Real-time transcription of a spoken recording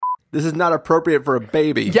this is not appropriate for a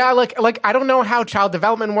baby. Yeah, like I don't know how child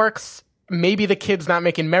development works. Maybe the kid's not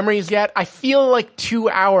making memories yet. I feel like 2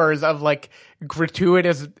 hours of like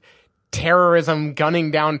gratuitous terrorism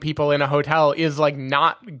gunning down people in a hotel is like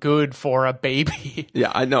not good for a baby.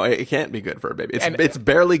 Yeah, I know. It can't be good for a baby. It's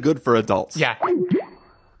barely good for adults. Yeah.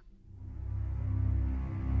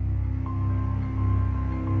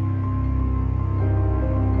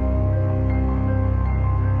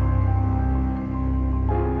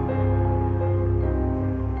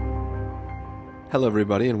 Hello,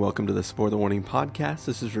 everybody, and welcome to the Spoiler Warning Podcast.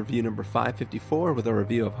 This is review number 554 with a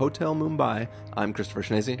review of Hotel Mumbai. I'm Christopher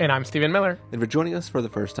Schnese. And I'm Stephen Miller. And for joining us for the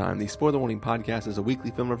first time, the Spoiler Warning Podcast is a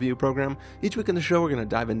weekly film review program. Each week in the show, we're going to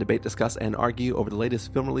dive in, debate, discuss, and argue over the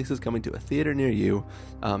latest film releases coming to a theater near you.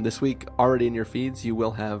 This week, already in your feeds, you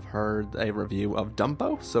will have heard a review of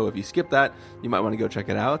Dumbo. So if you skip that, you might want to go check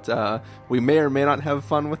it out. We may or may not have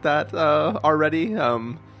fun with that already.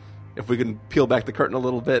 If we can peel back the curtain a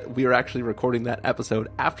little bit, we are actually recording that episode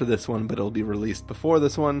after this one, but it'll be released before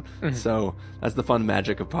this one. Mm-hmm. So that's the fun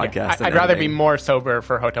magic of podcasting. Yeah, I'd rather be more sober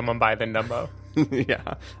for Hotel Mumbai than Dumbo.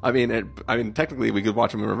 Yeah, I mean, technically, we could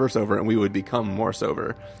watch them in reverse over, and we would become more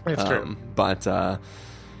sober. It's true. But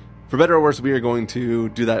for better or worse, we are going to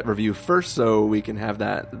do that review first, so we can have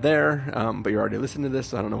that there. But you're already listening to this,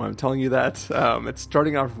 so I don't know why I'm telling you that. It's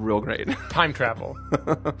starting off real great. Time travel.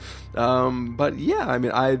 But yeah, I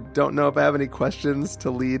mean, I don't know if I have any questions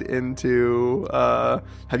to lead into.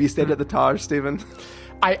 Have you stayed at the Taj, Stephen?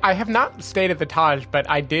 I have not stayed at the Taj, but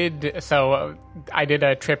I did. So I did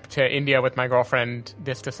a trip to India with my girlfriend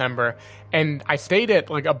this December, and I stayed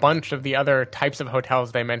at like a bunch of the other types of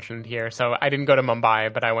hotels they mentioned here. So I didn't go to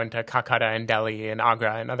Mumbai, but I went to Calcutta and Delhi and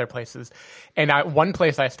Agra and other places. And one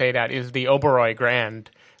place I stayed at is the Oberoi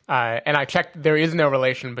Grand. And I checked, there is no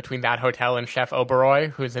relation between that hotel and Chef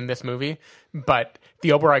Oberoi, who's in this movie. But the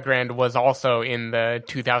Oberoi Grand was also in the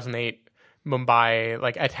 2008 Mumbai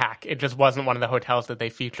like attack. It just wasn't one of the hotels that they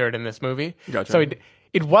featured in this movie. Gotcha. So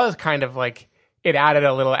it was kind of like, it added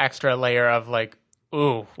a little extra layer of like,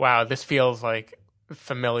 ooh, wow, this feels like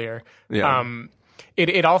familiar. Yeah.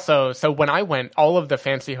 It also, so when I went, all of the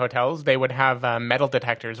fancy hotels, they would have metal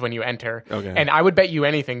detectors when you enter. Okay. And I would bet you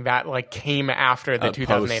anything that like came after the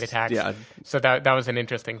 2008 post, attacks. yeah. So that was an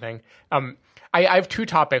interesting thing. I have two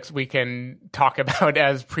topics we can talk about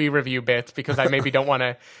as pre-review bits because I maybe don't want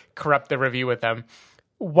to corrupt the review with them.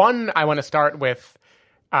 One, I want to start with,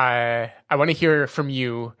 I want to hear from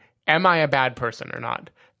you. Am I a bad person or not?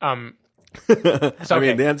 So, I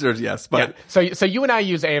mean, the answer is yes. But yeah. So you and I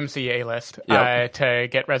use AMC A-List to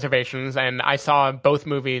get reservations, and I saw both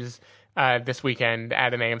movies this weekend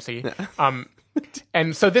at an AMC.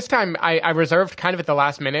 And so this time I reserved kind of at the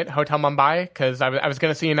last minute Hotel Mumbai because I was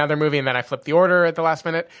going to see another movie, and then I flipped the order at the last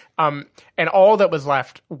minute. And all that was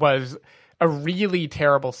left was a really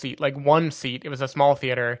terrible seat, like one seat. It was a small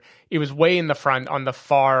theater. It was way in the front on the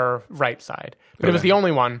far right side. But It was the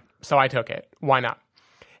only one, so I took it. Why not?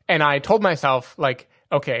 And I told myself, like,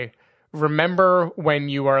 okay, remember when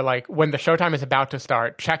you are like, when the showtime is about to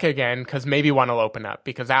start, check again, because maybe one will open up,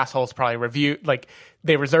 because assholes probably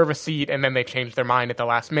they reserve a seat and then they change their mind at the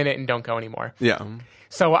last minute and don't go anymore. Yeah.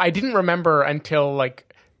 So I didn't remember until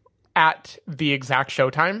like at the exact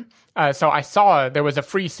showtime. So I saw there was a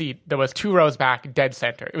free seat that was 2 rows back, dead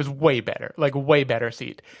center. It was way better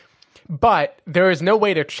seat. But there is no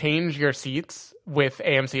way to change your seats with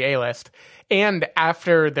AMC A-List. And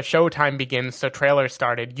after the showtime begins, so trailers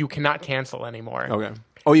started, you cannot cancel anymore. Okay.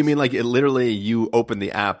 Oh, you mean like it literally, you opened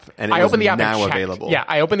the app and it was now available? Yeah,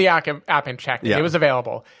 I opened the app and checked. Yeah. It was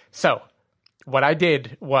available. So what I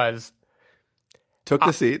did was... Took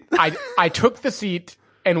the seat. I took the seat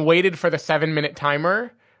and waited for the 7-minute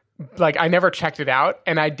timer. Like, I never checked it out,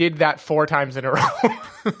 and I did that 4 times in a row.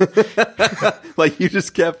 Like, you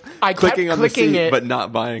just kept clicking on the seat, but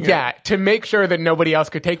not buying it. Yeah, to make sure that nobody else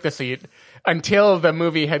could take the seat until the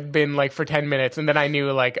movie had been, like, for 10 minutes, and then I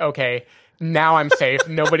knew, like, okay, now I'm safe.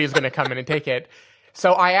 Nobody's going to come in and take it.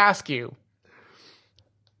 So I ask you,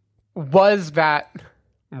 was that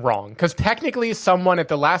wrong? Because technically someone at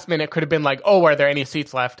the last minute could have been like, oh, are there any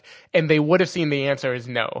seats left? And they would have seen the answer is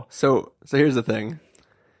no. So here's the thing.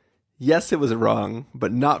 Yes, it was wrong,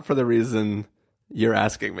 but not for the reason you're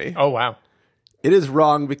asking me. Oh, wow. It is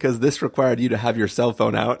wrong because this required you to have your cell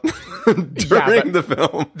phone out during the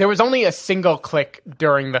film. There was only a single click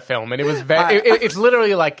during the film, and it was it's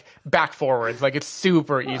literally like back forwards. Like, it's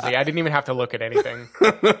super easy. I didn't even have to look at anything.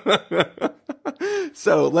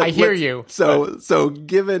 So I hear you. So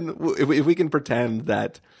given if we can pretend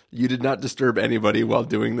that you did not disturb anybody while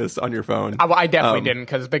doing this on your phone. I definitely didn't,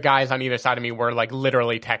 because the guys on either side of me were like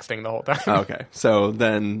literally texting the whole time. Okay, so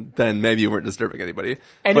then maybe you weren't disturbing anybody.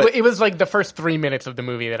 And it was like the first 3 minutes of the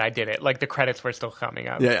movie that I did it. Like the credits were still coming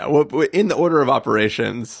up. Yeah. Well, in the order of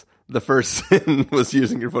operations, the first sin was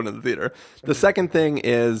using your phone in the theater. The second thing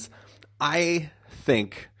is, I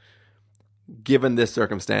think, given this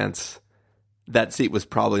circumstance, that seat was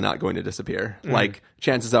probably not going to disappear. Like,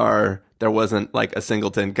 chances are there wasn't like a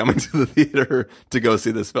singleton coming to the theater to go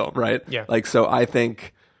see this film, right? Yeah. Like, so I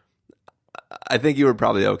think you were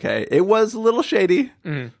probably okay. It was a little shady,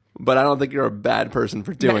 but I don't think you're a bad person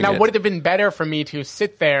for doing it. Now, would it have been better for me to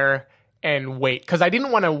sit there and wait? Because I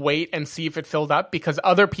didn't want to wait and see if it filled up, because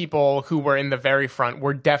other people who were in the very front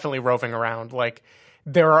were definitely roving around. Like,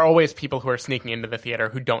 there are always people who are sneaking into the theater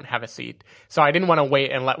who don't have a seat. So I didn't want to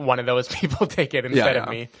wait and let one of those people take it instead of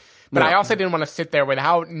me. But I also didn't want to sit there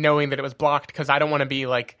without knowing that it was blocked, because I don't want to be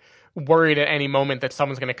like worried at any moment that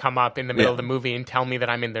someone's going to come up in the middle of the movie and tell me that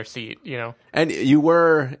I'm in their seat, you know? And you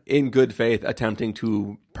were in good faith attempting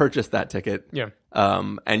to purchase that ticket. Yeah.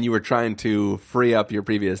 And you were trying to free up your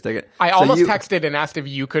previous ticket. I almost texted and asked if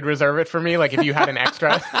you could reserve it for me, like if you had an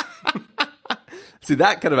extra. See,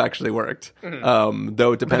 that could have actually worked. Though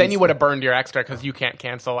it depends. But then you would have burned your extra, because you can't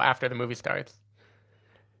cancel after the movie starts.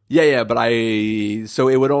 Yeah, but so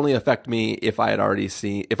it would only affect me if I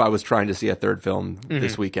was trying to see a third film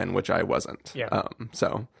this weekend, which I wasn't. Yeah.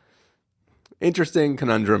 So interesting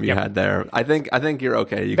conundrum you had there. I think you're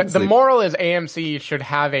okay. The moral is AMC should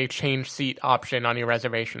have a change seat option on your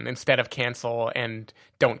reservation instead of cancel and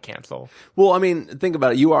don't cancel. Well, I mean, think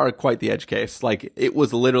about it. You are quite the edge case. Like, it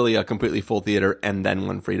was literally a completely full theater and then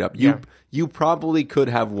one freed up. You probably could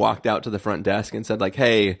have walked out to the front desk and said, like,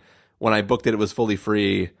 hey, when I booked it, it was fully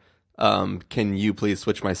free. Can you please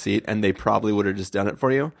switch my seat? And they probably would have just done it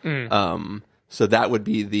for you. So that would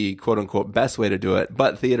be the quote unquote best way to do it.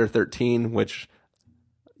 But Theater 13, which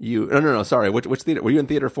sorry. Which theater? Were you in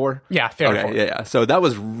Theater 4? Yeah, Theater 4. Yeah. So that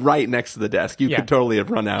was right next to the desk. You could totally have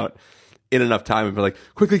run out in enough time and be like,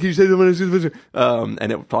 quickly, can you say something?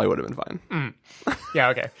 And it probably would have been fine.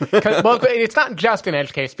 Yeah, okay. Well, it's not just an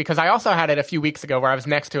edge case, because I also had it a few weeks ago where I was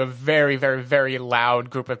next to a very, very, very loud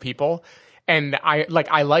group of people. And I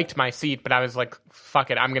liked my seat, but I was like,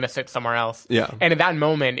 fuck it, I'm going to sit somewhere else. Yeah. And at that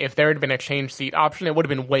moment, if there had been a change seat option, it would have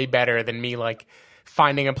been way better than me like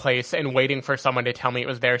finding a place and waiting for someone to tell me it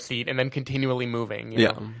was their seat and then continually moving. You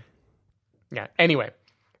know? Yeah. Anyway.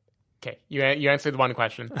 Okay, you answered one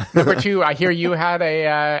question. Number 2, I hear you had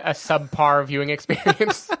a subpar viewing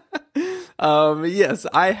experience. Yes,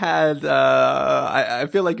 I had. I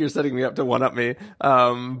feel like you're setting me up to one-up me.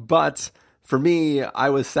 But for me, I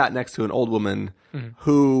was sat next to an old woman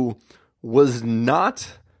who was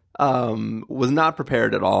not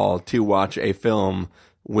prepared at all to watch a film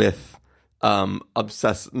with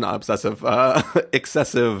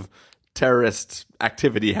excessive terrorist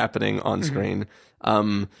activity happening on screen.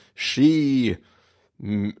 I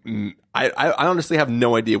honestly have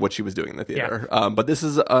no idea what she was doing in the theater. Yeah. But this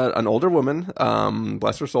is an older woman,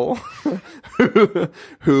 bless her soul,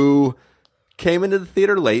 who came into the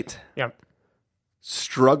theater late. Yep.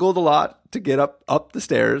 Struggled a lot to get up the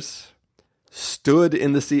stairs, stood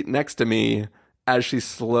in the seat next to me as she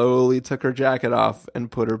slowly took her jacket off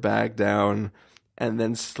and put her bag down, and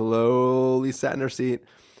then slowly sat in her seat,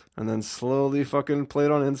 and then slowly fucking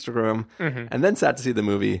played on Instagram, and then sat to see the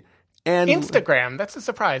movie. And Instagram, that's a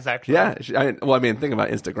surprise, actually. Yeah. Think about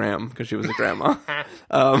Instagram, because she was a grandma.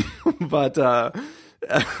 Gotta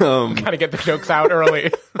get the jokes out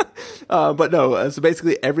early. But no, so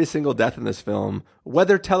basically every single death in this film,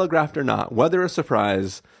 whether telegraphed or not, whether a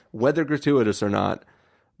surprise, whether gratuitous or not,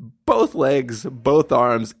 both legs, both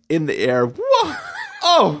arms in the air.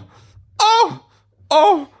 Whoa!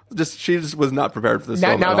 Oh! She just was not prepared for this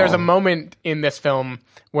film. Now there's a moment in this film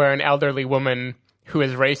where an elderly woman who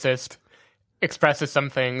is racist expresses some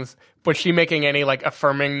things. Was she making any like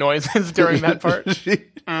affirming noises during that part? She did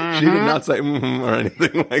not say or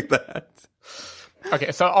anything like that.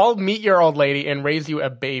 Okay, so I'll meet your old lady and raise you a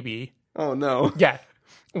baby. Oh no. Yeah.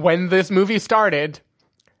 When this movie started,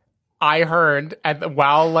 I heard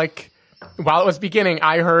while it was beginning,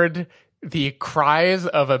 I heard the cries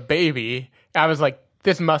of a baby. I was like,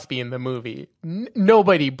 this must be in the movie.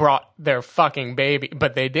 Nobody brought their fucking baby,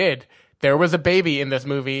 but they did. There was a baby in this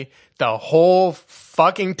movie the whole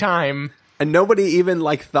fucking time. And nobody even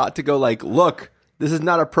thought to go look, this is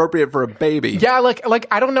not appropriate for a baby. Yeah, like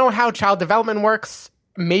I don't know how child development works.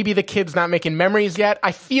 Maybe the kid's not making memories yet.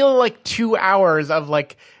 I feel like 2 hours of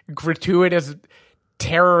gratuitous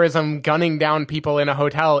terrorism, gunning down people in a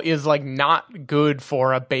hotel is like not good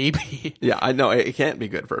for a baby. Yeah, I know it can't be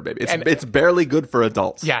good for a baby. It's barely good for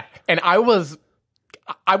adults. Yeah, and I was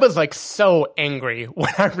like so angry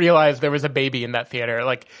when I realized there was a baby in that theater.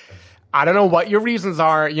 Like, I don't know what your reasons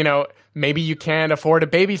are, you know, maybe you can't afford a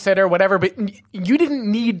babysitter, whatever, but you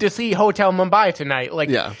didn't need to see Hotel Mumbai tonight. Like,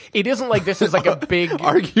 It isn't like this is like a big...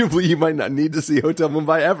 Arguably, you might not need to see Hotel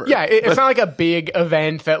Mumbai ever. Yeah, it's not like a big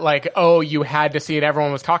event that like, oh, you had to see it,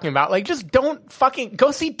 everyone was talking about. Like, just don't fucking...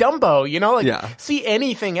 Go see Dumbo, you know? Like, see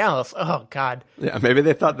anything else. Oh, God. Yeah, maybe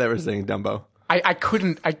they thought they were seeing Dumbo. I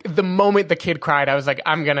couldn't... the moment the kid cried, I was like,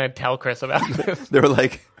 I'm gonna tell Chris about this. They were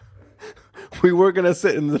like... We were going to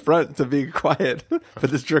sit in the front to be quiet,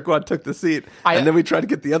 but this jerkwad took the seat. And then we tried to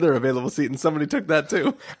get the other available seat, and somebody took that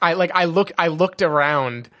too. I looked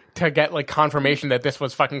around to get like confirmation that this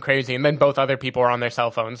was fucking crazy, and then both other people were on their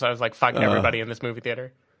cell phones, so I was like, fuck everybody in this movie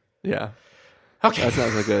theater. Yeah. Okay. That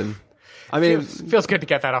sounds like good. I mean... Feels good to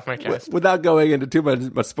get that off my chest. Without going into too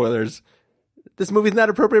much spoilers... This movie's not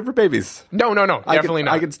appropriate for babies. No, definitely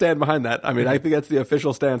not. I can stand behind that. I mean, I think that's the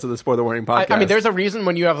official stance of the Spoiler Warning podcast. I mean, there's a reason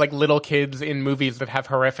when you have like little kids in movies that have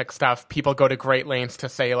horrific stuff, people go to great lengths to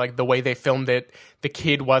say like the way they filmed it, the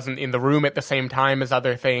kid wasn't in the room at the same time as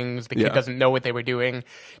other things, the kid doesn't know what they were doing.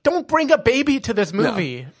 Don't bring a baby to this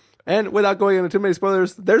movie. No. And without going into too many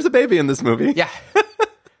spoilers, there's a baby in this movie. Yeah.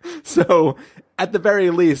 So, at the very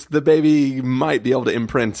least, the baby might be able to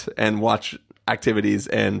imprint and watch activities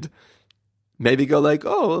and... maybe go like,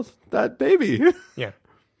 oh, that baby. Yeah.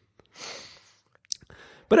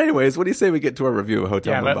 But anyways, what do you say we get to our review of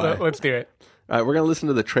Hotel Mumbai? Let's do it. All right, we're going to listen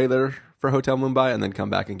to the trailer for Hotel Mumbai and then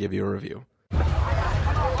come back and give you a review.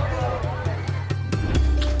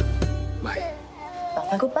 Bye.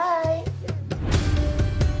 Goodbye.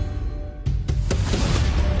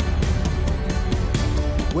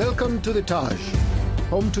 Welcome to the Taj,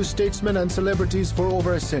 home to statesmen and celebrities for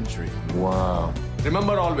over a century. Wow.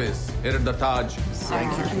 Remember always, here at the Taj.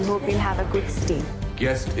 Thank you. We hope you'll have a good stay.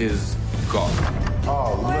 Guest is God.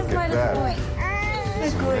 Oh, look at that.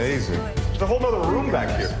 It's amazing. There's a whole other room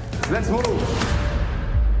back here. Let's move.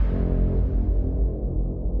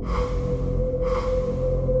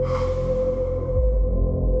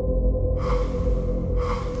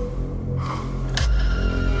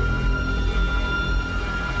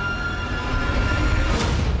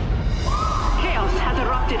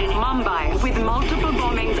 In Mumbai, with multiple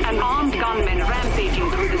bombings and armed gunmen rampaging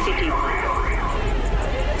through the city.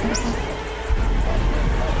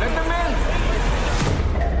 Let them in!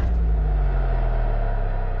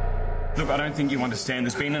 Look, I don't think you understand.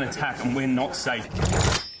 There's been an attack and we're not safe.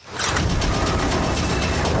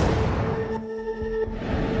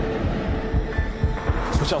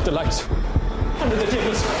 Switch off the lights. Under the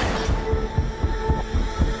tables.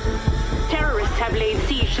 Terrorists have laid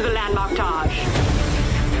siege to the landmark Taj.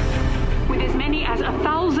 With as many as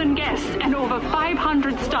 1,000 guests and over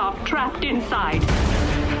 500 staff trapped inside.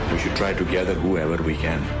 We should try to gather whoever we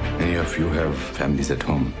can. Many of you have families at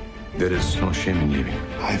home. There is no shame in leaving.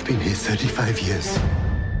 I've been here 35 years.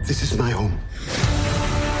 This is my home.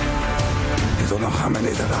 You don't know how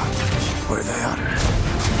many there are, where they are.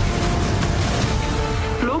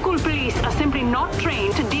 Local police are simply not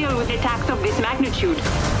trained to deal with attacks of this magnitude.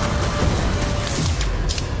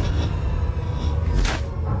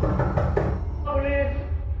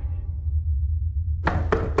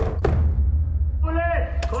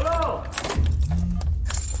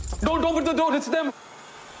 Don't open the door, it's them!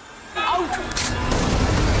 Out!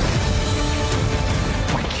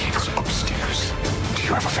 My kid's upstairs. Do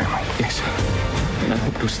you have a family? Yes. And I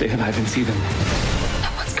hope to stay alive and see them.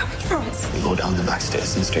 Someone's coming for us. We go down the back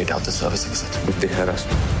stairs and straight out the service exit. If they hear us,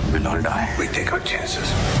 we'll all die. We take our chances.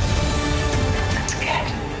 I'm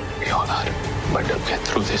scared. We all are. But to get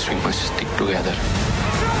through this, we must stick together.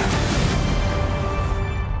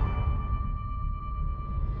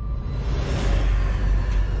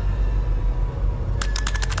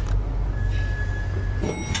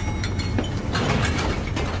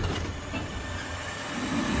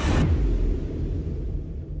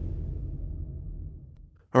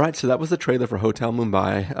 All right, so that was the trailer for Hotel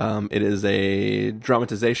Mumbai. It is a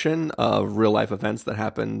dramatization of real-life events that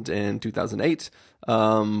happened in 2008,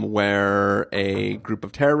 where a group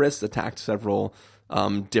of terrorists attacked several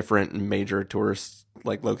different major tourist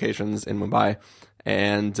locations in Mumbai,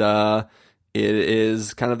 and it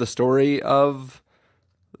is kind of the story of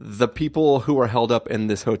the people who are held up in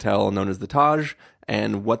this hotel known as the Taj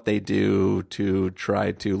and what they do to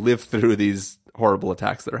try to live through these horrible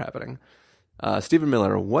attacks that are happening. Stephen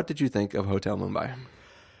Miller, what did you think of Hotel Mumbai?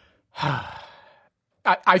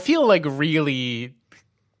 I feel really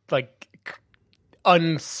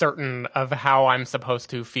uncertain of how I'm supposed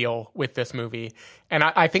to feel with this movie. And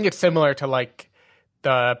I think it's similar to like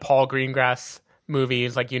the Paul Greengrass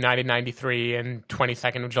movies like United 93 and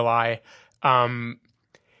 22nd of July.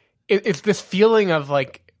 It's this feeling of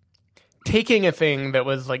like taking a thing that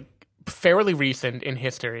was like fairly recent in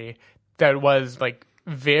history, that was like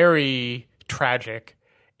very tragic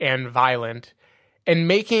and violent, and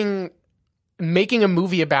making a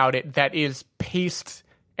movie about it that is paced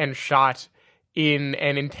and shot in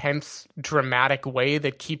an intense, dramatic way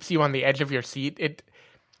that keeps you on the edge of your seat. It,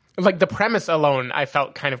 like, the premise alone, I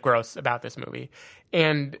felt kind of gross about this movie.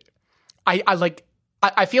 And I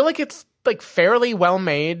feel like it's like fairly well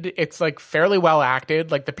made. It's like fairly well acted.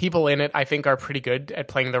 Like, the people in it, I think, are pretty good at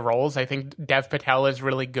playing the roles. I think Dev Patel is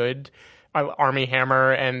really good. Armie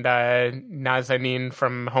Hammer and Nazanin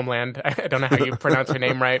from Homeland. I don't know how you pronounce her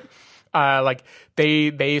name right. Like,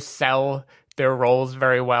 they sell their roles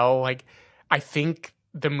very well. Like, I think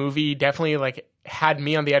the movie definitely like had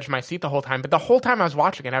me on the edge of my seat the whole time. But the whole time I was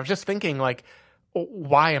watching it, I was just thinking, like,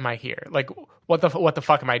 why am I here? Like, what the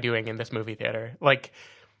fuck am I doing in this movie theater? Like,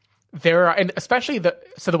 there are, and especially the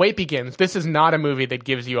way it begins, this is not a movie that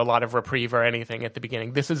gives you a lot of reprieve or anything at the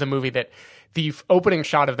beginning. This is a movie that the opening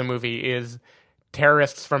shot of the movie is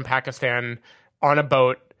terrorists from Pakistan on a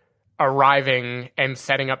boat arriving and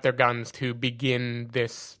setting up their guns to begin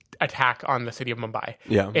this attack on the city of Mumbai.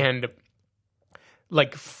 Yeah. And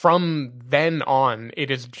like from then on, it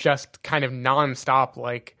is just kind of nonstop,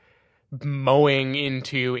 like mowing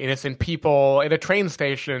into innocent people at a train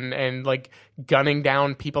station and like gunning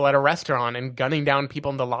down people at a restaurant and gunning down people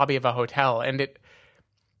in the lobby of a hotel. And it,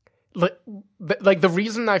 like, the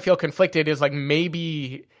reason I feel conflicted is like,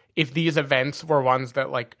 maybe if these events were ones that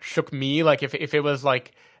like shook me, like if it was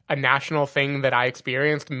like a national thing that I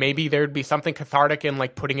experienced, maybe there'd be something cathartic in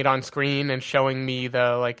like putting it on screen and showing me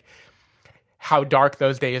the like how dark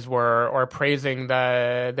those days were, or praising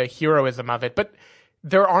the heroism of it. But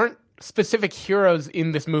there aren't specific heroes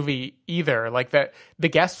in this movie either. Like the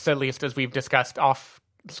guests, at least as we've discussed off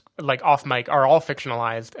mic, are all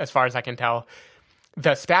fictionalized as far as I can tell.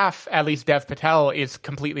 The staff, at least Dev Patel, is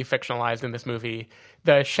completely fictionalized in this movie.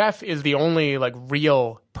 The chef is the only like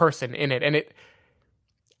real person in it, and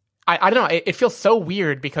I don't know. It feels so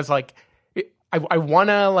weird because like I want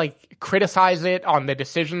to like criticize it on the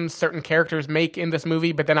decisions certain characters make in this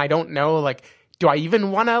movie, but then I don't know, like, do I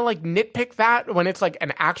even want to like nitpick that when it's like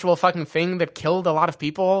an actual fucking thing that killed a lot of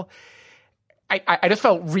people? I just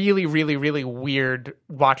felt really, really, really weird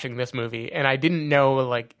watching this movie, and I didn't know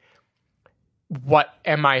like what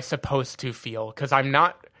am I supposed to feel, because I'm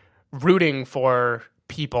not rooting for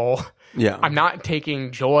people. Yeah. I'm not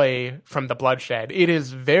taking joy from the bloodshed. It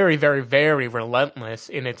is very, very, very relentless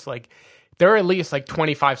in its like, there are at least like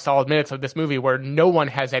 25 solid minutes of this movie where no one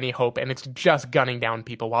has any hope and it's just gunning down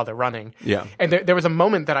people while they're running. Yeah. And there was a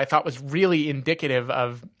moment that I thought was really indicative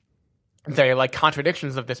of the like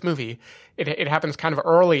contradictions of this movie. It happens kind of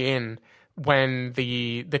early in, when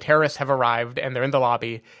the terrorists have arrived and they're in the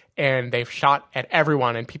lobby and they've shot at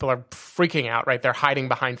everyone and people are freaking out, right? They're hiding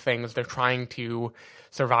behind things. They're trying to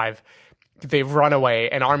survive. They've run away,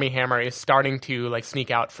 and Armie Hammer is starting to like sneak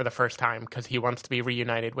out for the first time because he wants to be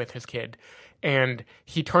reunited with his kid. And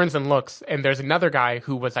he turns and looks, and there's another guy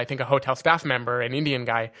who was, I think, a hotel staff member, an Indian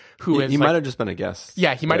guy who is. He like, might have just been a guest.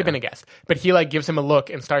 Yeah, he might have been a guest, but he like gives him a look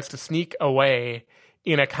and starts to sneak away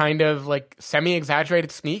in a kind of like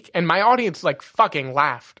semi-exaggerated sneak. And my audience like fucking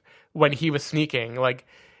laughed when he was sneaking. Like,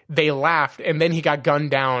 they laughed, and then he got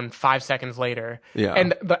gunned down 5 seconds later. Yeah.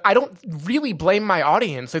 And I don't really blame my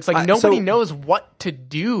audience. It's like nobody knows what to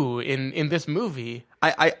do in this movie.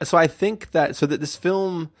 So I think that this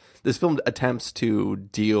film attempts to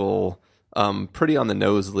deal pretty on the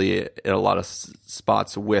nosely in a lot of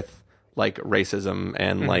spots with like racism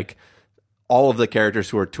and like all of the characters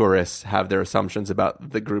who are tourists have their assumptions about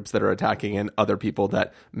the groups that are attacking and other people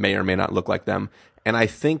that may or may not look like them. And I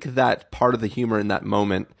think that part of the humor in that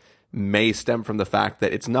moment may stem from the fact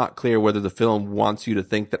that it's not clear whether the film wants you to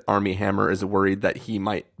think that Armie Hammer is worried that he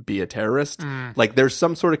might be a terrorist. Like, there's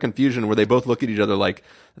some sort of confusion where they both look at each other like,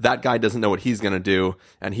 that guy doesn't know what he's going to do,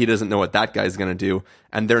 and he doesn't know what that guy's going to do.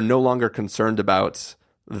 And they're no longer concerned about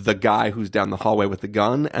the guy who's down the hallway with the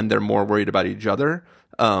gun, and they're more worried about each other.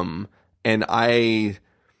 That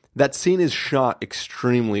scene is shot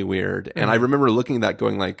extremely weird. And I remember looking at that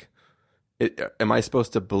going like, am I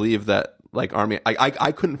supposed to believe that like Armie?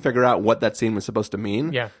 I couldn't figure out what that scene was supposed to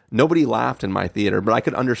mean. Yeah. Nobody laughed in my theater, but I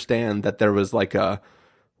could understand that there was like a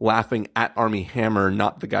laughing at Armie Hammer,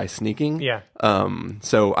 not the guy sneaking. Yeah. I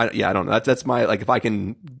don't know. That's my, like, if I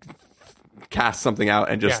can cast something out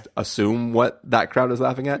and just assume what that crowd is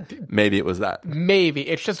laughing at. Maybe it was that. Maybe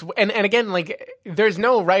it's just, and again, like, there's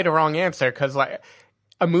no right or wrong answer, because like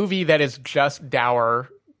a movie that is just dour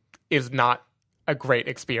is not a great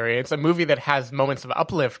experience. A movie that has moments of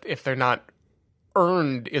uplift, if they're not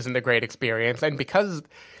earned, isn't a great experience. And because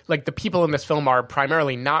like the people in this film are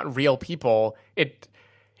primarily not real people, it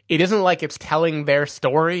isn't like it's telling their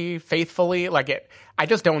story faithfully. Like I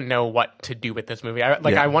just don't know what to do with this movie.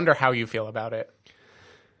 I wonder how you feel about it.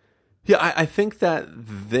 Yeah, I think that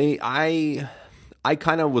I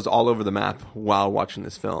kind of was all over the map while watching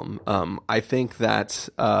this film. I think that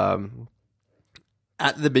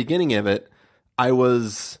at the beginning of it, I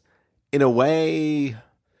was, in a way,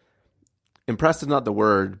 impressed is not the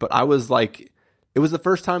word, but I was like, it was the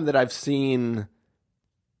first time that I've seen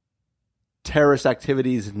terrorist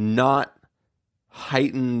activities not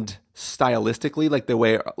heightened stylistically, like the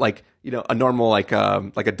way, like, you know, a normal, like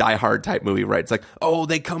a Die Hard type movie, right? It's like, oh,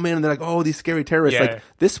 they come in and they're like, oh, these scary terrorists. Yeah. Like,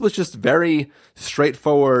 this was just very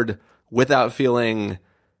straightforward without feeling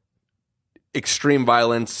extreme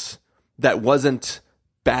violence that wasn't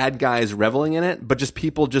bad guys reveling in it, but just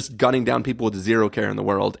people just gunning down people with zero care in the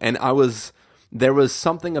world. And there was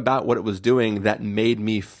something about what it was doing that made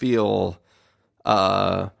me feel,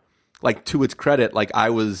 like, to its credit, like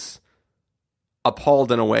I was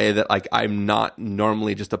appalled in a way that, like, I'm not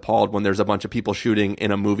normally just appalled when there's a bunch of people shooting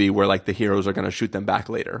in a movie where, like, the heroes are going to shoot them back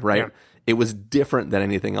later, right? Yeah. It was different than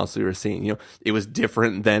anything else we were seeing. You know, it was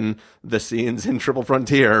different than the scenes in Triple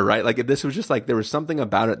Frontier, right? Like, this was just like, there was something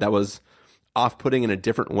about it that was off-putting in a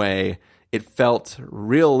different way. It felt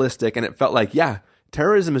realistic, and it felt like, yeah,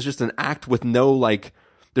 terrorism is just an act with no, like,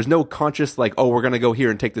 there's no conscious, like, oh, we're going to go here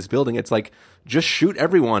and take this building. It's like, just shoot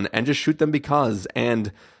everyone and just shoot them because,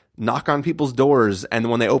 and knock on people's doors, and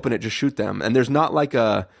when they open it, just shoot them. And there's not like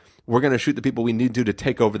we're going to shoot the people we need to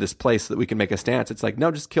take over this place so that we can make a stance. It's like,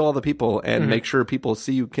 no, just kill all the people and make sure people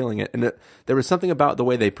see you killing it. And there was something about the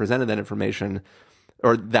way they presented that information,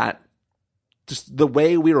 or that just the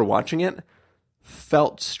way we were watching it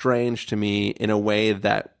felt strange to me in a way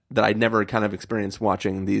that I'd never kind of experienced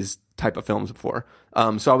watching these type of films before.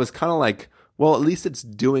 So I was kind of like, well, at least it's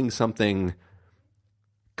doing something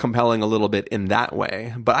compelling a little bit in that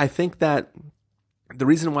way. But I think that the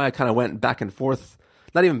reason why I kind of went back and forth,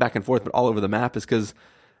 not even back and forth, but all over the map, is because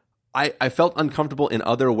I felt uncomfortable in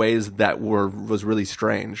other ways that was really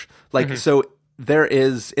strange. Like, so there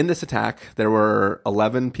is, in this attack, there were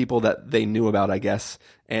 11 people that they knew about, I guess,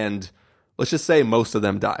 and let's just say most of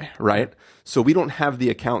them die, right? So we don't have the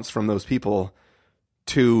accounts from those people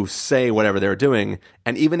to say whatever they were doing.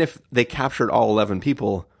 And even if they captured all 11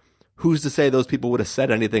 people, who's to say those people would have said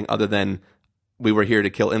anything other than, we were here to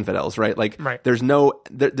kill infidels, right? Like, there's no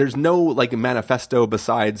like manifesto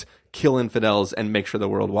besides kill infidels and make sure the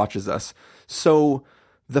world watches us. So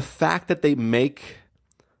the fact that they make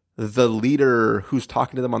the leader who's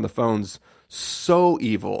talking to them on the phones so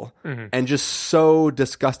evil and just so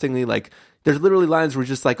disgustingly, like, there's literally lines where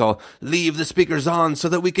just like, oh, leave the speakers on so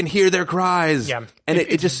that we can hear their cries. Yeah. And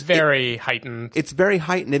it just very heightened. It's very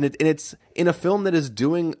heightened, and it's in a film that is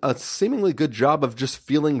doing a seemingly good job of just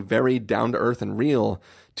feeling very down to earth and real,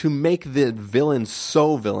 to make the villain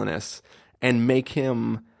so villainous and make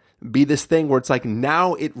him be this thing where it's like,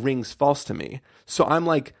 now it rings false to me. So I'm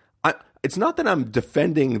like, it's not that I'm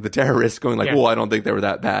defending the terrorists going like, well, I don't think they were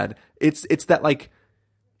that bad. It's that, like,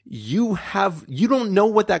 you don't know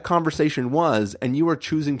what that conversation was, and you are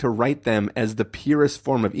choosing to write them as the purest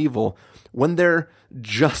form of evil when they're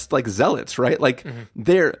just like zealots, right? Like,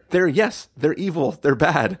 they're evil, they're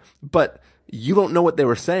bad, but you don't know what they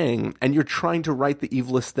were saying, and you're trying to write the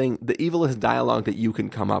evilest dialogue that you can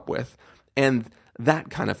come up with. And that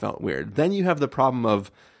kind of felt weird. Then you have the problem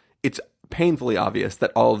of, it's painfully obvious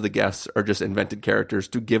that all of the guests are just invented characters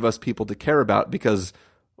to give us people to care about, because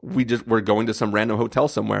we're going to some random hotel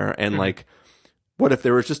somewhere, and like, what if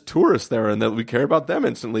there was just tourists there and that we care about them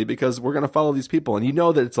instantly because we're going to follow these people? And you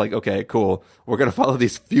know that it's like, okay, cool, we're going to follow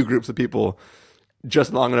these few groups of people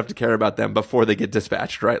just long enough to care about them before they get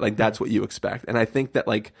dispatched, right? Like, that's what you expect. And I think that,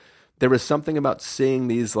 like, there was something about seeing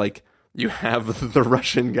these, like, you have the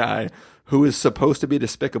Russian guy who is supposed to be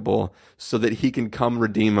despicable so that he can come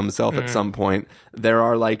redeem himself at some point. There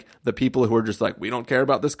are, like, the people who are just like, we don't care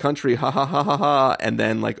about this country, ha ha ha ha ha. And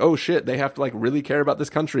then, like, oh shit, they have to, like, really care about this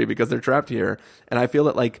country because they're trapped here. And I feel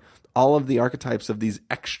that, like, all of the archetypes of these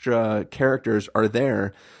extra characters are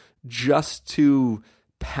there just to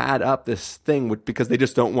pad up this thing because they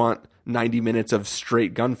just don't want 90 minutes of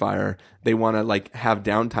straight gunfire. They want to, like, have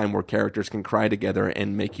downtime where characters can cry together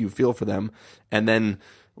and make you feel for them. And then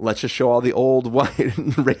let's just show all the old white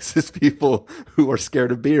racist people who are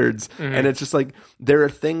scared of beards. And it's just like, there are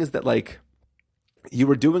things that like, you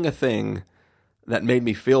were doing a thing that made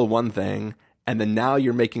me feel one thing, and then now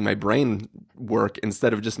you're making my brain work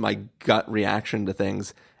instead of just my gut reaction to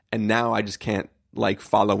things. And now I just can't like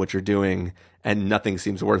follow what you're doing, and nothing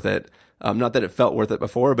seems worth it. Not that it felt worth it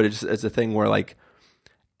before, but it's a thing where like,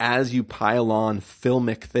 as you pile on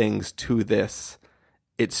filmic things to this,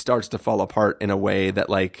 it starts to fall apart in a way that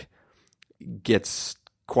like gets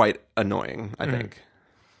quite annoying, I think.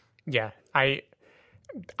 Yeah, I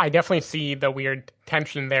definitely see the weird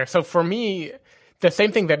tension there. So for me, the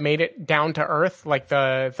same thing that made it down to earth, like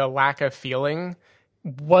the lack of feeling,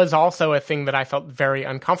 was also a thing that I felt very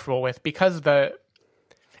uncomfortable with, because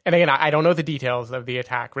and again, I don't know the details of the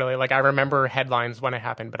attack really. Like I remember headlines when it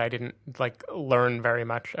happened, but I didn't like learn very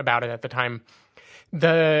much about it at the time.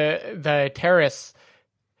 The terrorists,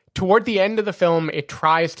 toward the end of the film, it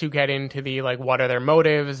tries to get into the like, what are their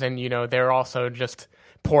motives? And, you know, they're also just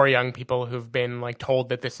poor young people who've been like told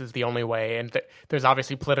that this is the only way. And there's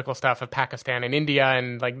obviously political stuff of Pakistan and India,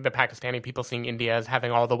 and like the Pakistani people seeing India as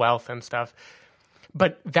having all the wealth and stuff.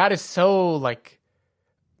 But that is so like,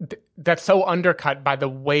 that's so undercut by the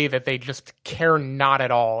way that they just care not at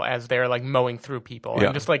all as they're like mowing through people.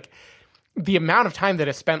 And just like the amount of time that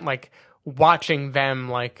is spent like watching them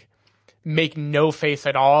like make no face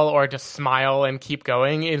at all or just smile and keep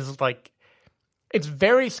going is like, it's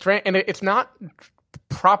very strange. And it's not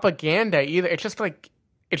propaganda either. It's just like,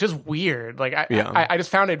 it's just weird. Like I just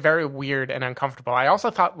found it very weird and uncomfortable. I also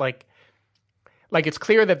thought like it's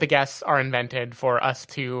clear that the guests are invented for us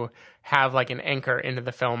to have like an anchor into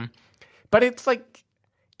the film, but it's like,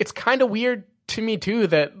 it's kind of weird to me too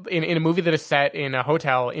that in a movie that is set in a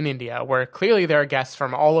hotel in India, where clearly there are guests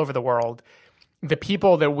from all over the world, the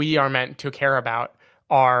people that we are meant to care about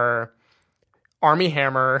are Armie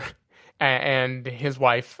Hammer and his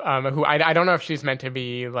wife, who I don't know if she's meant to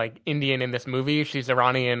be like Indian in this movie. She's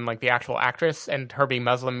Iranian, like the actual actress, and her being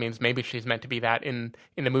Muslim means maybe she's meant to be that in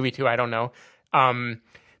the movie too. I don't know.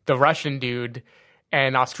 The Russian dude,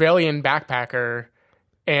 an Australian backpacker,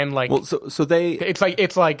 and like, well, so they, it's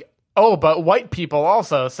like, oh, but white people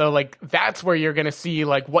also. So like, that's where you're going to see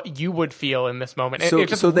like what you would feel in this moment. It's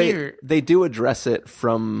just weird. They do address it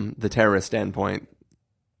from the terrorist standpoint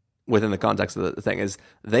within the context of the thing, is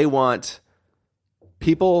they want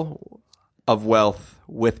people of wealth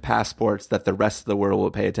with passports that the rest of the world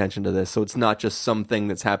will pay attention to this. So it's not just something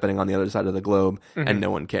that's happening on the other side of the globe and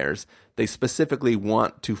no one cares. They specifically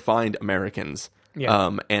want to find Americans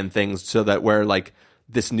and things, so that where like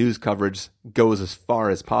this news coverage goes as far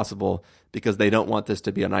as possible, because they don't want this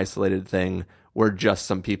to be an isolated thing where just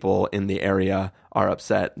some people in the area are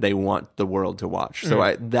upset. They want the world to watch.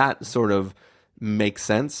 So that sort of makes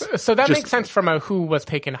sense. So that makes sense from a who was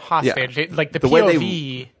taken hostage. Like the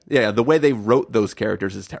POV. The way they wrote those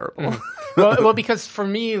characters is terrible. well, because for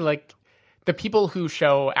me, like the people who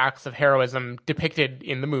show acts of heroism depicted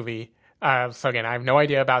in the movie, so again, I have no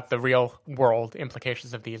idea about the real world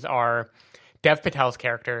implications of these, are Dev Patel's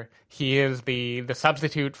character. He is the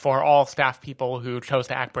substitute for all staff people who chose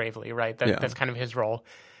to act bravely, right? That's kind of his role.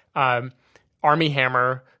 Armie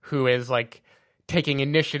Hammer, who is like taking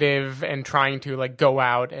initiative and trying to like go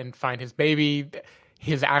out and find his baby.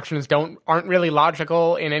 His actions aren't really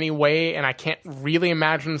logical in any way, and I can't really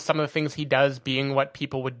imagine some of the things he does being what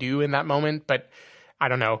people would do in that moment, but I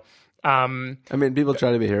don't know. I mean, people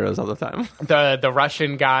try to be heroes all the time. The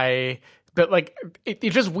Russian guy, but like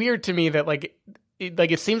it's just weird to me that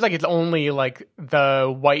it seems like it's only like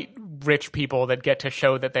the white rich people that get to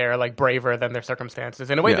show that they're like braver than their circumstances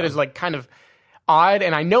in a way that is like kind of odd.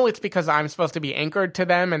 And I know it's because I'm supposed to be anchored to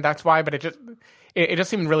them, and that's why. But it just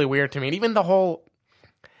seemed really weird to me. And even the whole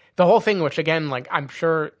thing, which again, like I'm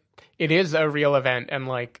sure it is a real event, and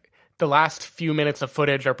like the last few minutes of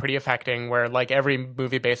footage are pretty affecting. Where like every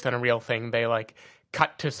movie based on a real thing, they like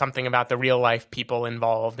cut to something about the real life people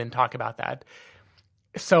involved and talk about that.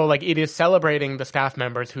 So like it is celebrating the staff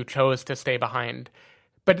members who chose to stay behind.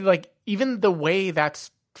 But like even the way that's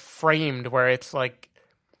framed, where it's like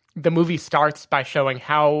the movie starts by showing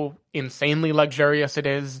how insanely luxurious it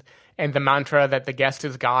is, and the mantra that the guest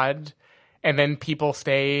is God, and then people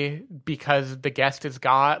stay because the guest is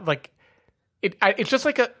God. Like it's just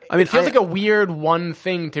like it feels like a weird one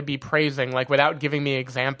thing to be praising, like without giving me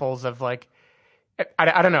examples of like,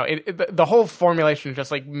 I don't know. The whole formulation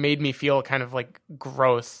just like made me feel kind of like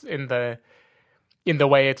gross in the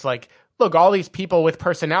way it's like, look, all these people with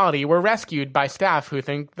personality were rescued by staff who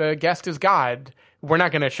think the guest is God, we're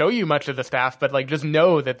not going to show you much of the staff, but like just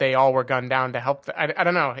know that they all were gunned down to help. I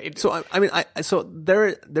don't know. So I mean, so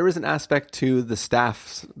there is an aspect to the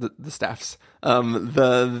staffs, all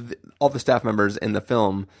the staff members in the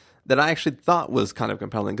film that I actually thought was kind of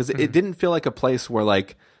compelling, because it didn't feel like a place where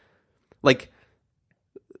like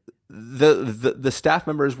the staff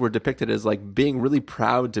members were depicted as like being really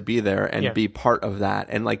proud to be there and be part of that.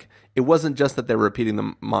 And like, it wasn't just that they were repeating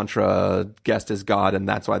the mantra, guest is God, and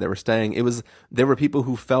that's why they were staying. There were people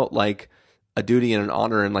who felt like a duty and an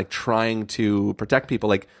honor and like trying to protect people.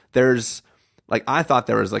 Like I thought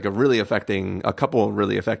there was like a couple of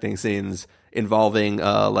really affecting scenes involving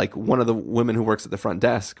like one of the women who works at the front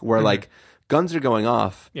desk where like guns are going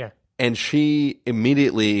off. Yeah. And she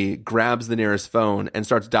immediately grabs the nearest phone and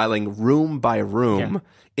starts dialing room by room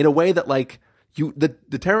in a way that like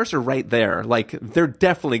the terrorists are right there. Like they're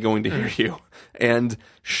definitely going to hear you. And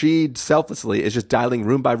she selflessly is just dialing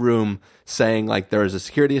room by room saying like, there is a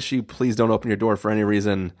security issue. Please don't open your door for any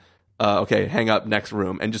reason. Okay, hang up, next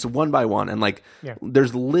room. And just one by one. And like,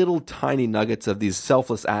 there's little tiny nuggets of these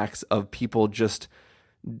selfless acts of people just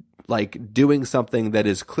like doing something that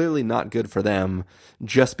is clearly not good for them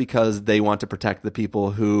just because they want to protect the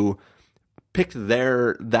people who picked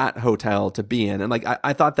that hotel to be in. And like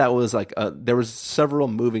I thought that was like there was several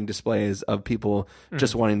moving displays of people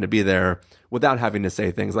just wanting to be there without having to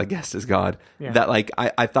say things like guest is God. That like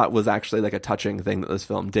I thought was actually like a touching thing that this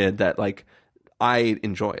film did that like I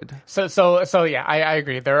enjoyed. So yeah, I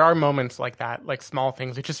agree. There are moments like that, like small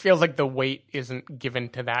things. It just feels like the weight isn't given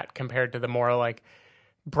to that compared to the more like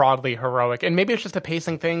broadly heroic. And maybe it's just a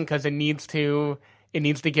pacing thing, because it needs to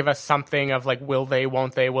give us something of like, will they,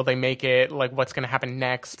 won't they, will they make it, like what's going to happen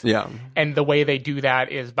next. And the way they do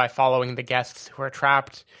that is by following the guests who are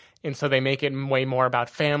trapped, and so they make it way more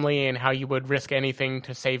about family and how you would risk anything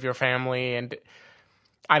to save your family. And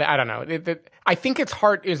I don't know, I think its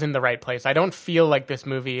heart is in the right place. I don't feel like this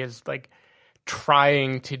movie is like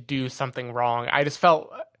trying to do something wrong. I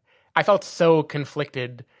felt so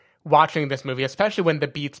conflicted watching this movie, especially when the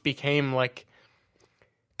beats became like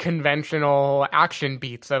conventional action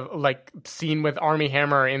beats of like scene with Armie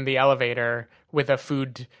Hammer in the elevator with a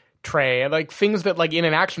food tray, like things that like in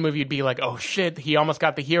an action movie you'd be like, oh shit, he almost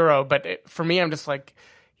got the hero. But for me, I'm just like,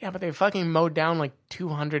 yeah, but they fucking mowed down like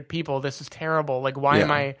 200 people. This is terrible. Like, why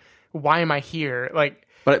am I here? Like,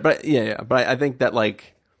 but I think that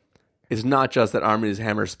like it's not just that Armie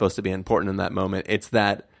Hammer is supposed to be important in that moment. It's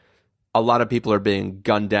that a lot of people are being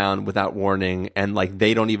gunned down without warning, and like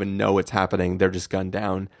they don't even know it's happening. They're just gunned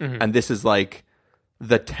down. And this is like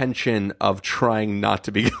the tension of trying not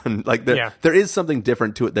to be gunned. Like there is something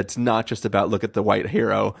different to it that's not just about look at the white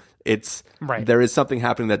hero. It's there is something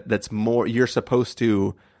happening that's more, you're supposed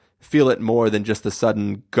to feel it more than just the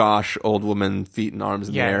sudden gosh, old woman, feet and arms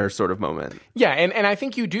in the air sort of moment. Yeah, and I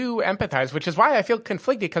think you do empathize, which is why I feel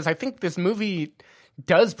conflicted, because I think this movie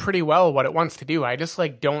does pretty well what it wants to do. I just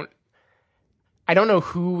like I don't know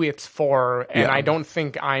who it's for, and I don't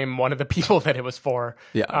think I'm one of the people that it was for.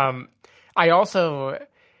 I also,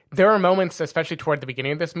 there are moments, especially toward the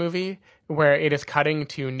beginning of this movie, where it is cutting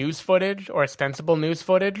to news footage or ostensible news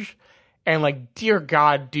footage, and like, dear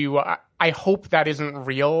God, I hope that isn't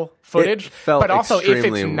real footage. But also, if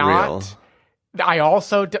it's not, real. I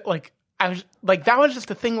also I was like, that was just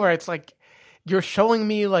the thing where it's like, you're showing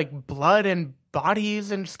me like blood and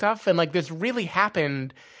bodies and stuff, and like this really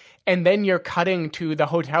happened. And then you're cutting to the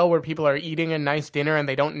hotel where people are eating a nice dinner and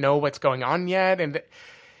they don't know what's going on yet. And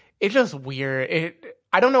it's just weird.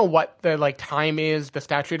 I don't know what the like time is, the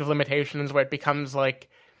statute of limitations, where it becomes like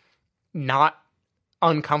not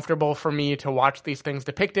uncomfortable for me to watch these things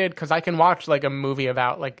depicted. Because I can watch like a movie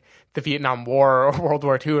about like the Vietnam War or World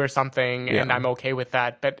War II or something, and I'm okay with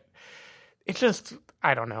that. But it's just,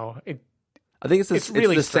 I don't know. I think it's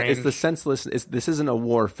really it's strange. the senseless. This isn't a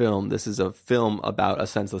war film. This is a film about a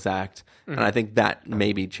senseless act, and I think that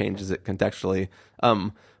maybe changes it contextually.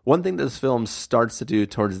 One thing this film starts to do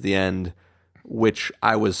towards the end, which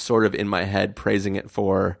I was sort of in my head praising it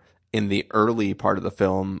for in the early part of the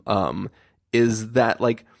film, is that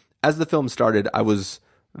like as the film started, I was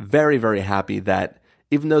very, very happy that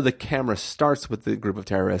even though the camera starts with the group of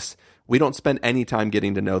terrorists, we don't spend any time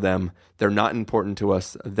getting to know them. They're not important to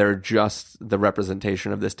us. They're just the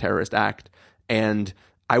representation of this terrorist act. And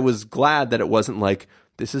I was glad that it wasn't like,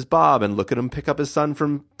 this is Bob, and look at him pick up his son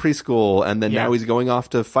from preschool, and then now he's going off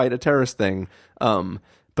to fight a terrorist thing.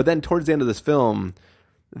 But then towards the end of this film,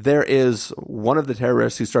 there is one of the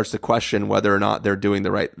terrorists who starts to question whether or not they're doing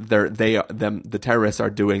the right. The terrorists are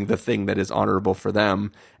doing the thing that is honorable for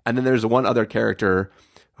them. And then there's one other character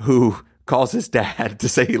who calls his dad to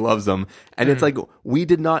say he loves him. And it's like, we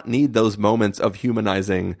did not need those moments of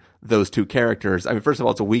humanizing those two characters. I mean, first of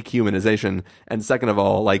all, it's a weak humanization. And second of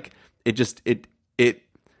all, like, it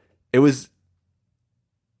was,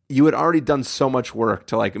 you had already done so much work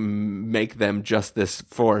to like make them just this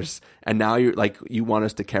force. And now you're like, you want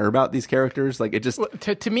us to care about these characters. Like, it just,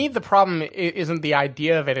 to me, the problem isn't the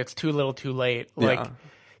idea of it. It's too little too late. Like,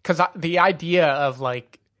 because the idea of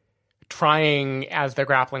like trying as they're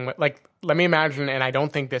grappling with, like, let me imagine, and I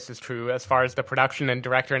don't think this is true as far as the production and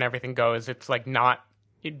director and everything goes. It's like not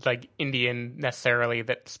like Indian necessarily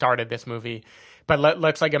that started this movie, but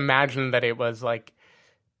let's like imagine that it was like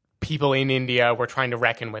people in India were trying to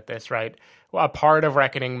reckon with this, right? Well, a part of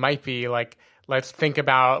reckoning might be like, let's think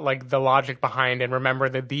about like the logic behind and remember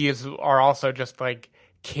that these are also just like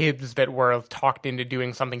kids that were talked into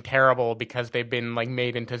doing something terrible because they've been like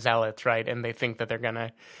made into zealots, right? And they think that they're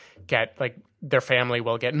gonna get like their family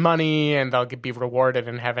will get money and they'll be rewarded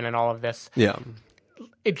in heaven and all of this. Yeah.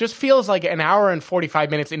 It just feels like an hour and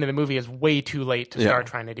 45 minutes into the movie is way too late to start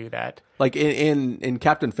trying to do that. Like in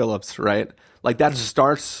Captain Phillips, right? Like that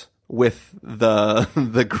starts with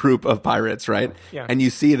the group of pirates, right? Yeah. And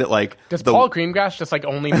you see that like Paul Greengrass just like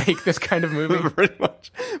only make this kind of movie? Pretty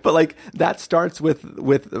much. But like that starts with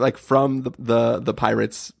like from the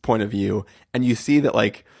pirates' point of view, and you see that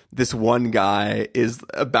like this one guy is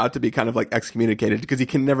about to be kind of like excommunicated because he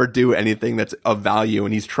can never do anything that's of value,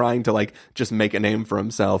 and he's trying to like just make a name for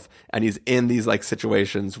himself, and he's in these like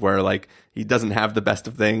situations where like he doesn't have the best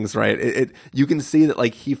of things, right? You can see that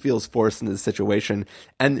like he feels forced into this situation,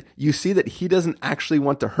 and you see that he doesn't actually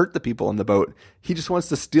want to hurt the people on the boat. He just wants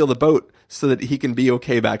to steal the boat so that he can be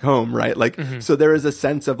okay back home, right? Like, so there is a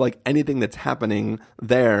sense of like anything that's happening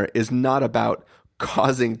there is not about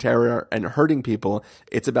causing terror and hurting people.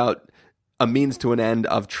 It's about a means to an end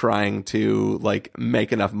of trying to like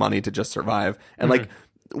make enough money to just survive. And like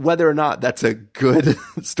whether or not that's a good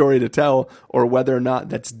story to tell, or whether or not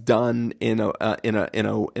that's done in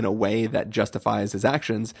a way that justifies his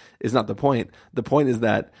actions is not the point. The point is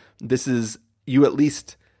that this is, you at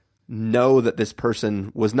least know that this person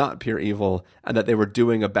was not pure evil and that they were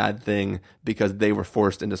doing a bad thing because they were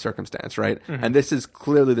forced into circumstance, right? And this is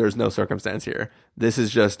clearly, there's no circumstance here. This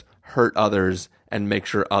is just hurt others and make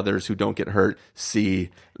sure others who don't get hurt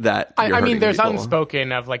see that you're I mean, there's people.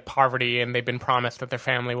 unspoken of like poverty, and they've been promised that their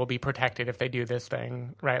family will be protected if they do this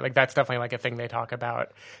thing, right? Like that's definitely like a thing they talk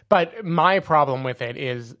about. But my problem with it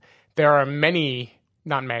is there are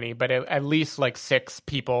not many, but at least like 6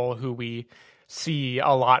 people who we see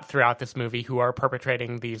a lot throughout this movie who are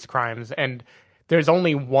perpetrating these crimes, and there's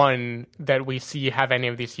only one that we see have any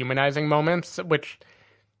of these humanizing moments, which,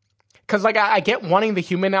 because like I get wanting the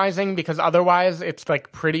humanizing because otherwise it's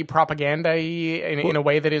like pretty propaganda-y in a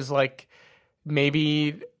way that is like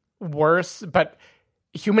maybe worse, but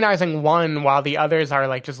humanizing one while the others are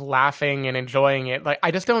like just laughing and enjoying it, like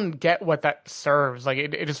I just don't get what that serves. Like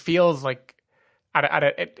it just feels like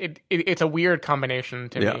it's a weird combination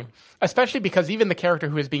to me, especially because even the character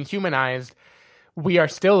who is being humanized, we are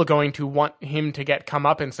still going to want him to get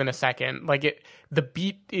comeuppance in a second. Like the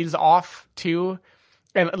beat is off too,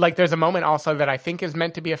 and like there's a moment also that I think is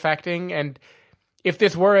meant to be affecting. And if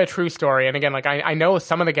this were a true story, and again, like I know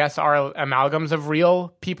some of the guests are amalgams of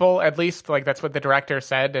real people, at least like that's what the director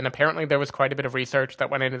said, and apparently there was quite a bit of research that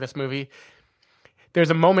went into this movie. There's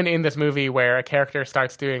a moment in this movie where a character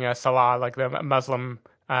starts doing a salah, like the Muslim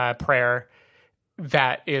prayer,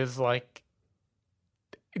 that is like,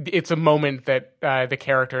 it's a moment that the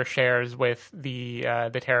character shares with the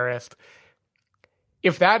terrorist.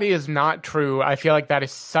 If that is not true, I feel like that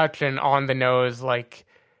is such an on the nose like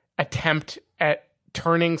attempt at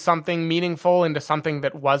turning something meaningful into something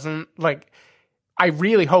that wasn't. Like, I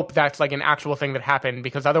really hope that's like an actual thing that happened,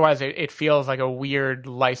 because otherwise it feels like a weird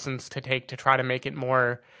license to take to try to make it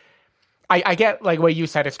more. I get like what you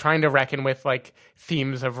said, it's trying to reckon with like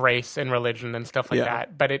themes of race and religion and stuff like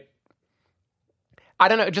that, but I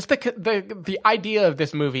don't know, just the idea of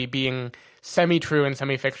this movie being semi-true and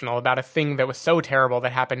semi-fictional about a thing that was so terrible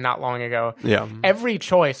that happened not long ago. Yeah. Every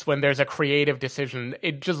choice when there's a creative decision,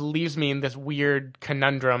 it just leaves me in this weird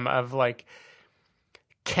conundrum of like,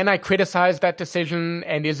 can I criticize that decision,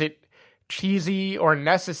 and is it cheesy or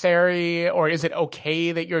necessary, or is it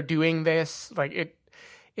okay that you're doing this? Like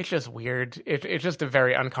it's just weird. It's just a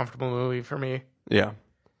very uncomfortable movie for me. Yeah.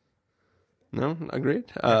 No, agreed.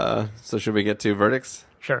 So should we get to verdicts?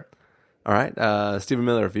 Sure. All right. Stephen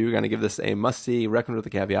Miller, if you were going to give this a must-see, recommend with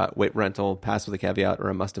a caveat, wait rental, pass with a caveat, or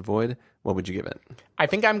a must-avoid, what would you give it? I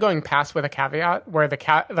think I'm going pass with a caveat, where the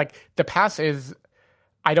pass is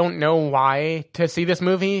I don't know why to see this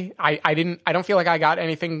movie. I don't feel like I got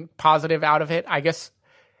anything positive out of it. I guess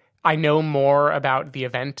I know more about the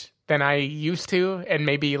event than I used to, and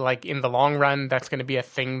maybe like in the long run that's going to be a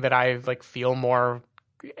thing that I like feel more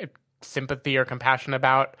sympathy or compassion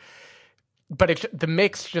about. But the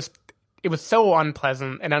mix just, it was so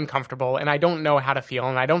unpleasant and uncomfortable, and I don't know how to feel,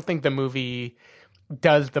 and I don't think the movie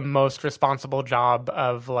does the most responsible job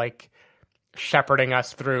of like shepherding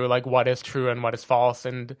us through like what is true and what is false.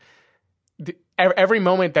 And every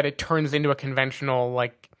moment that it turns into a conventional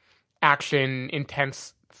like action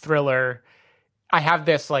intense thriller, I have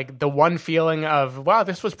this like the one feeling of, wow,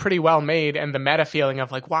 this was pretty well made, and the meta feeling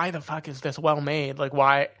of like, why the fuck is this well made? Like,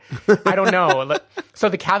 why? I don't know. So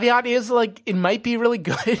the caveat is like, it might be really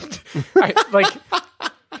good.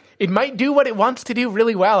 It might do what it wants to do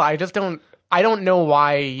really well. I don't know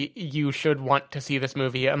why you should want to see this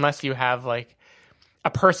movie unless you have like a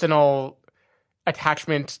personal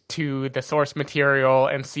attachment to the source material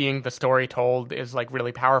and seeing the story told is like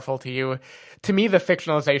really powerful to you. To me, the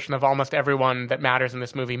fictionalization of almost everyone that matters in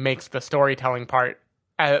this movie makes the storytelling part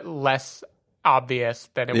less obvious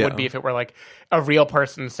than it would be if it were like a real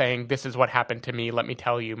person saying, this is what happened to me, let me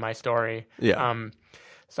tell you my story.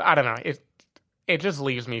 So I don't know. It just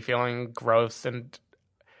leaves me feeling gross and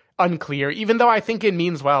unclear, even though I think it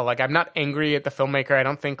means well. Like, I'm not angry at the filmmaker. I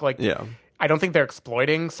don't think I don't think they're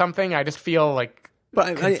exploiting something. I just feel like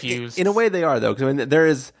confused. In a way they are, though, because I mean, there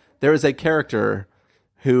is a character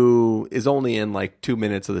who is only in like 2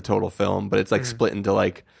 minutes of the total film, but it's like split into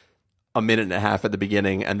like a minute and a half at the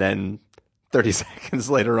beginning and then 30 seconds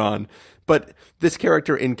later on. But this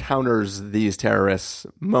character encounters these terrorists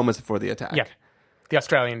moments before the attack. Yeah. The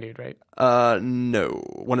Australian dude, right? No,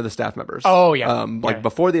 one of the staff members. Oh, yeah.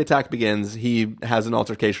 Before the attack begins, he has an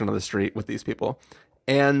altercation on the street with these people.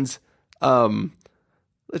 And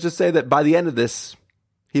let's just say that by the end of this,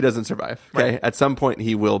 he doesn't survive. Okay, At some point,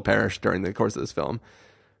 he will perish during the course of this film.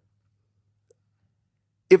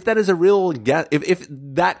 If that is a real guess, if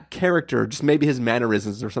that character, just maybe his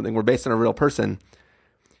mannerisms or something, were based on a real person,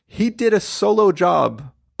 he did a solo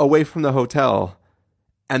job away from the hotel,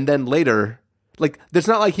 and then later, like, it's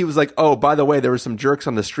not like he was like, oh, by the way, there were some jerks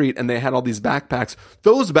on the street and they had all these backpacks.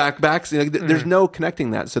 Those backpacks, you know, there's no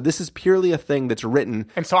connecting that. So this is purely a thing that's written.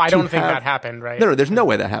 And so I don't think that happened, right? No, there's no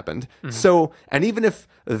way that happened. So, and even if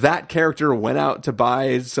that character went out to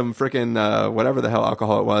buy some freaking whatever the hell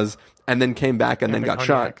alcohol it was, and then came back and then got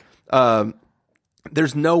cognac. shot,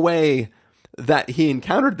 there's no way that he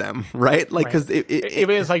encountered them, right? Like, because it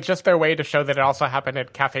was like just their way to show that it also happened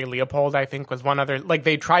at Cafe Leopold, I think, was one other, like,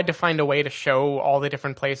 they tried to find a way to show all the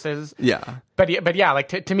different places. Yeah. But yeah,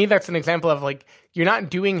 like to me, that's an example of like, you're not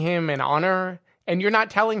doing him an honor and you're not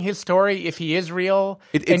telling his story if he is real,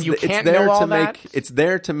 and you can't know all that. It's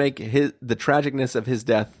there to make the tragicness of his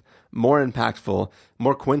death more impactful,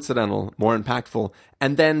 more coincidental, more impactful,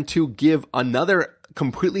 and then to give another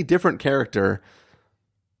completely different character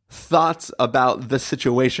thoughts about the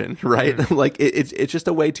situation, right? Like it's just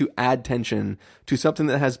a way to add tension to something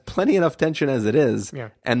that has plenty enough tension as it is. Yeah.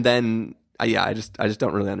 And then I just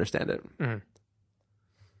don't really understand it.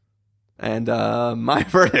 And my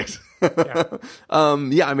verdict.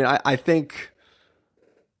 I mean, I think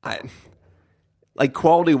like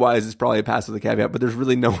quality wise it's probably a pass with a caveat, but there's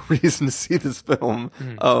really no reason to see this film.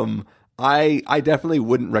 I definitely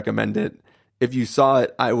wouldn't recommend it. If you saw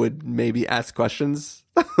it, I would maybe ask questions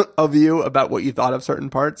of you about what you thought of certain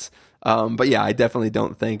parts. But yeah, I definitely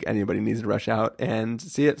don't think anybody needs to rush out and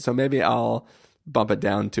see it. So maybe I'll bump it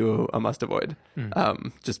down to a must avoid.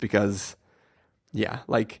 Just because, yeah,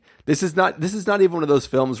 like this is not even one of those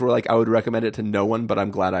films where like I would recommend it to no one, but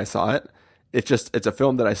I'm glad I saw it. It's a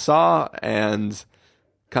film that I saw and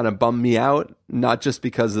kind of bummed me out, not just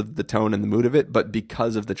because of the tone and the mood of it, but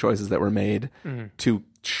because of the choices that were made to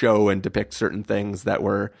show and depict certain things that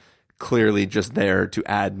were clearly just there to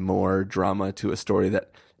add more drama to a story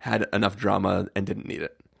that had enough drama and didn't need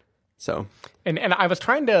it. So, and I was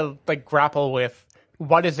trying to like grapple with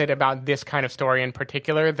what is it about this kind of story in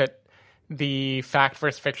particular that the fact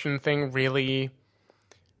versus fiction thing really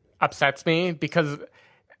upsets me, because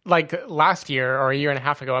like last year or a year and a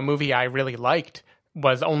half ago, a movie I really liked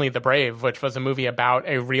was Only the Brave, which was a movie about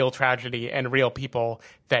a real tragedy and real people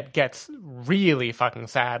that gets really fucking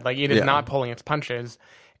sad. Like, it is not pulling its punches.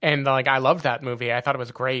 And like, I loved that movie. I thought it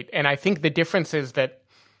was great. And I think the difference is that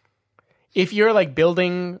if you're like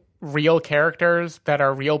building real characters that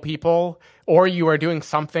are real people, or you are doing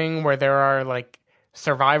something where there are like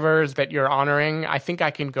survivors that you're honoring, I think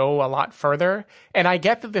I can go a lot further. And I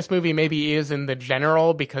get that this movie maybe is in the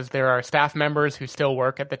general because there are staff members who still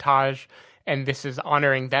work at the Taj, and this is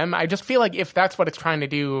honoring them. I just feel like if that's what it's trying to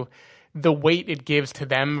do, the weight it gives to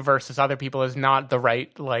them versus other people is not the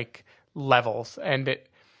right like levels. And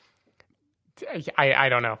I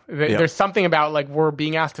don't know. There's something about like we're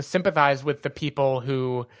being asked to sympathize with the people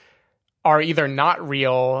who are either not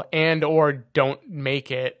real and or don't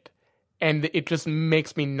make it. And it just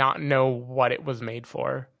makes me not know what it was made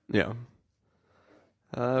for. Yeah.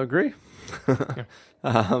 Agree.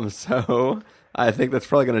 So I think that's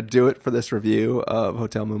probably going to do it for this review of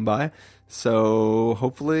Hotel Mumbai. So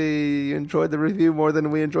hopefully you enjoyed the review more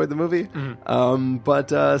than we enjoyed the movie. Mm-hmm.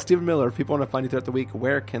 But Stephen Miller, if people want to find you throughout the week,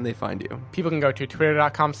 where can they find you? People can go to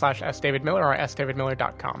twitter.com/sdavidmiller or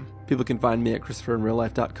sdavidmiller.com. People can find me at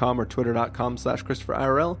ChristopherInRealLife.com or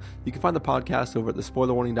Twitter.com/ChristopherIRL. You can find the podcast over at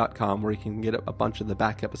thespoilerwarning.com, where you can get a bunch of the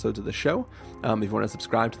back episodes of the show. If you want to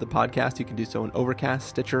subscribe to the podcast, you can do so on Overcast,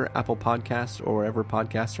 Stitcher, Apple Podcasts, or wherever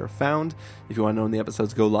podcasts are found. If you want to know when the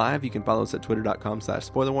episodes go live, you can follow us at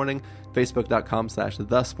Twitter.com/spoilerwarning,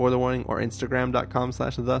 Facebook.com/thespoilerwarning, or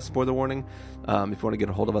Instagram.com/thespoilerwarning. If you want to get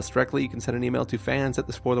a hold of us directly, you can send an email to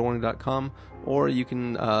fans@thespoilerwarning.com, or you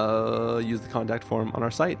can use the contact form on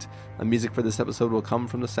our site. Music for this episode will come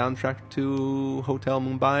from the soundtrack to Hotel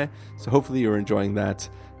Mumbai, so hopefully you're enjoying that.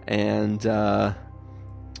 And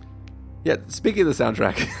yeah, speaking of the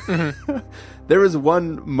soundtrack, there was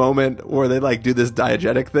one moment where they like do this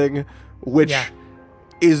diegetic thing, which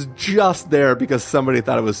is just there because somebody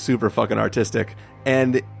thought it was super fucking artistic,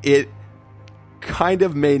 and it kind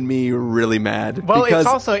of made me really mad. Well, it's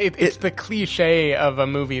also it's the cliche of a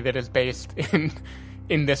movie that is based in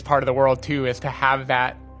this part of the world too, is to have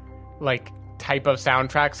that like type of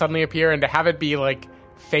soundtrack suddenly appear and to have it be like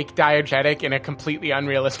fake diegetic in a completely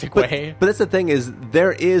unrealistic way. But that's the thing, is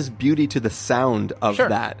there is beauty to the sound of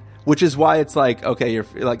that, which is why it's like, okay, you're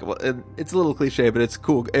like, well, it's a little cliche, but it's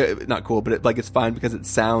cool. Not cool, but it's fine because it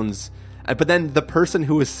sounds. But then the person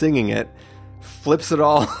who is singing it flips it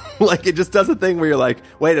all. Like it just does a thing where you're like,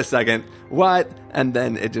 wait a second, what? And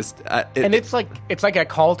then it just and it's like a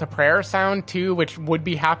call to prayer sound too, which would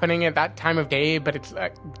be happening at that time of day. But it's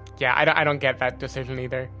I don't get that decision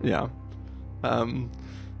either. Yeah.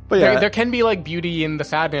 But yeah, there can be like beauty in the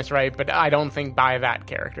sadness, right? But I don't think by that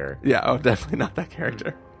character. Yeah, definitely not that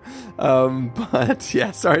character. But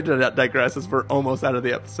yeah, sorry to digress as we're almost out of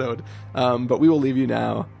the episode. But we will leave you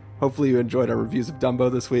now. Hopefully you enjoyed our reviews of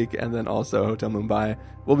Dumbo this week, and then also Hotel Mumbai.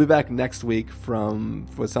 We'll be back next week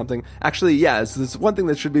with something. Actually, yes, there's one thing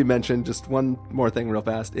that should be mentioned. Just one more thing real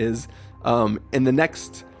fast is in the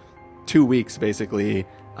next 2 weeks, basically,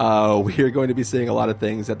 we are going to be seeing a lot of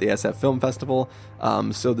things at the SF Film Festival.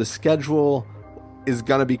 So the schedule is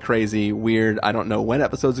going to be crazy, weird. I don't know when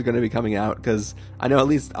episodes are going to be coming out, because I know at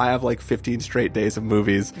least I have like 15 straight days of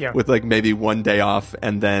movies with like maybe one day off,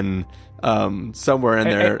 and then somewhere in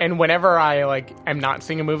there. And whenever I like am not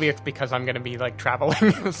seeing a movie, it's because I'm going to be like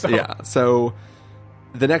traveling. So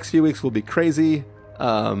the next few weeks will be crazy.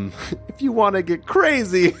 If you want to get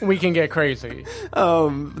crazy, we can get crazy.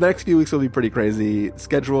 The next few weeks will be pretty crazy.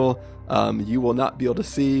 Schedule. You will not be able to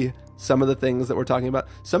see some of the things that we're talking about.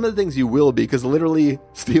 Some of the things you will be, because literally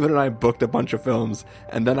Stephen and I booked a bunch of films,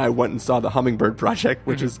 and then I went and saw The Hummingbird Project,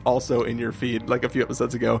 which is also in your feed like a few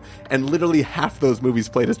episodes ago, and literally half those movies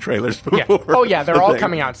played as trailers before. Yeah. Oh yeah, they're all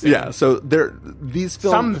coming out soon. Yeah, so these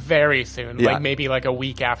films, some very soon, like maybe like a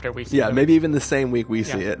week after we see them. Maybe even the same week we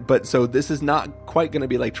see it. But so this is not quite going to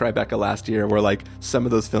be like Tribeca last year, where like some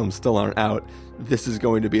of those films still aren't out. This is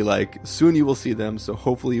going to be like, soon you will see them, so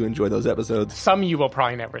hopefully you enjoy those episodes. Some you will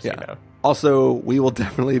probably never see, though. Also, we will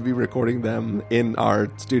definitely be recording them in our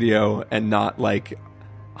studio and not like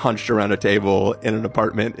hunched around a table in an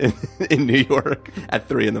apartment in New York at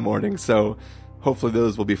 3 a.m. So hopefully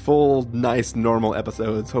those will be full, nice, normal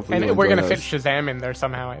episodes. Hopefully, and we're going to fit Shazam in there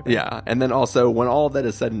somehow, I think. Yeah, and then also, when all that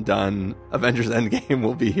is said and done, Avengers Endgame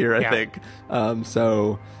will be here, I think.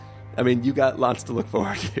 So, I mean, you got lots to look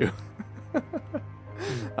forward to.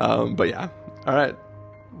 But yeah. All right.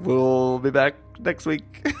 We'll be back next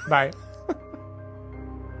week. Bye.